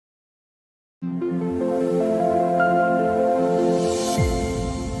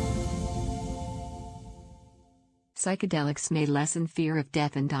Psychedelics may lessen fear of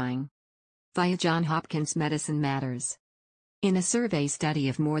death and dying. Via Johns Hopkins Medicine Matters. In a survey study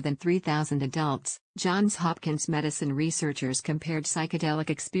of more than 3,000 adults, Johns Hopkins Medicine researchers compared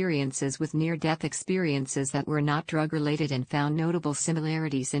psychedelic experiences with near-death experiences that were not drug-related and found notable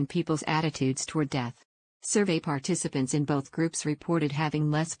similarities in people's attitudes toward death. Survey participants in both groups reported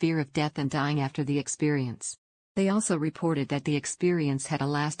having less fear of death and dying after the experience. They also reported that the experience had a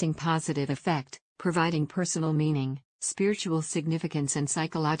lasting positive effect, providing personal meaning, spiritual significance and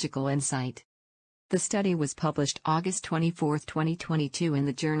psychological insight. The study was published August 24, 2022 in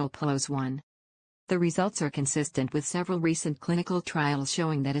the journal PLOS ONE. The results are consistent with several recent clinical trials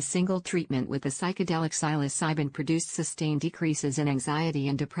showing that a single treatment with the psychedelic psilocybin produced sustained decreases in anxiety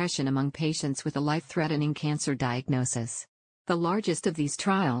and depression among patients with a life-threatening cancer diagnosis. The largest of these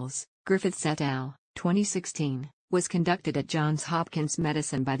trials, Griffiths et al., 2016, was conducted at Johns Hopkins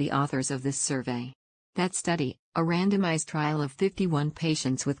Medicine by the authors of this survey. That study, a randomized trial of 51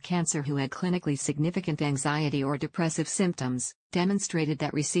 patients with cancer who had clinically significant anxiety or depressive symptoms, demonstrated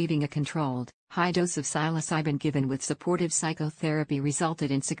that receiving a controlled, high dose of psilocybin given with supportive psychotherapy resulted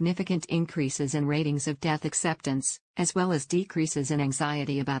in significant increases in ratings of death acceptance, as well as decreases in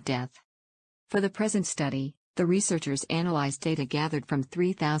anxiety about death. For the present study, the researchers analyzed data gathered from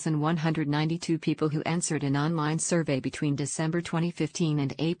 3,192 people who answered an online survey between December 2015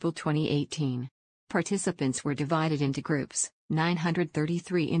 and April 2018. Participants were divided into groups.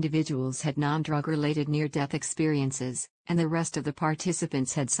 933 individuals had non-drug-related near-death experiences, and the rest of the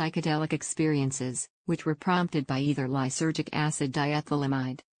participants had psychedelic experiences, which were prompted by either lysergic acid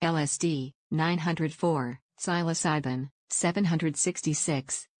diethylamide, LSD, 904, psilocybin,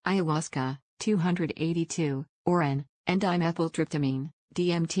 766, ayahuasca, 282, or N-dimethyltryptamine,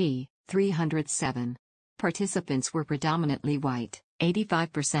 DMT, 307. Participants were predominantly white,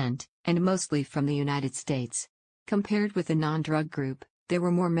 85%, and mostly from the United States. Compared with the non-drug group, there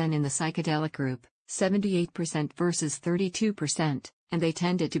were more men in the psychedelic group, 78% versus 32%, and they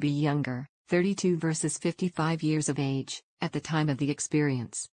tended to be younger, 32 versus 55 years of age, at the time of the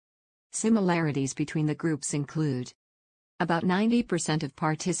experience. Similarities between the groups include: about 90% of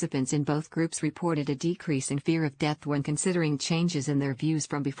participants in both groups reported a decrease in fear of death when considering changes in their views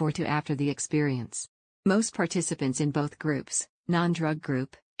from before to after the experience. Most participants in both groups, non-drug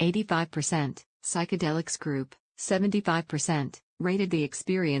group, 85%, psychedelics group, 75%, rated the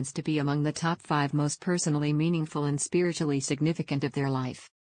experience to be among the top 5 most personally meaningful and spiritually significant of their life.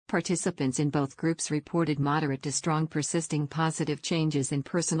 Participants in both groups reported moderate to strong persisting positive changes in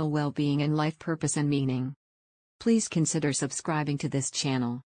personal well-being and life purpose and meaning. Please consider subscribing to this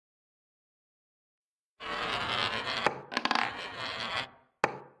channel.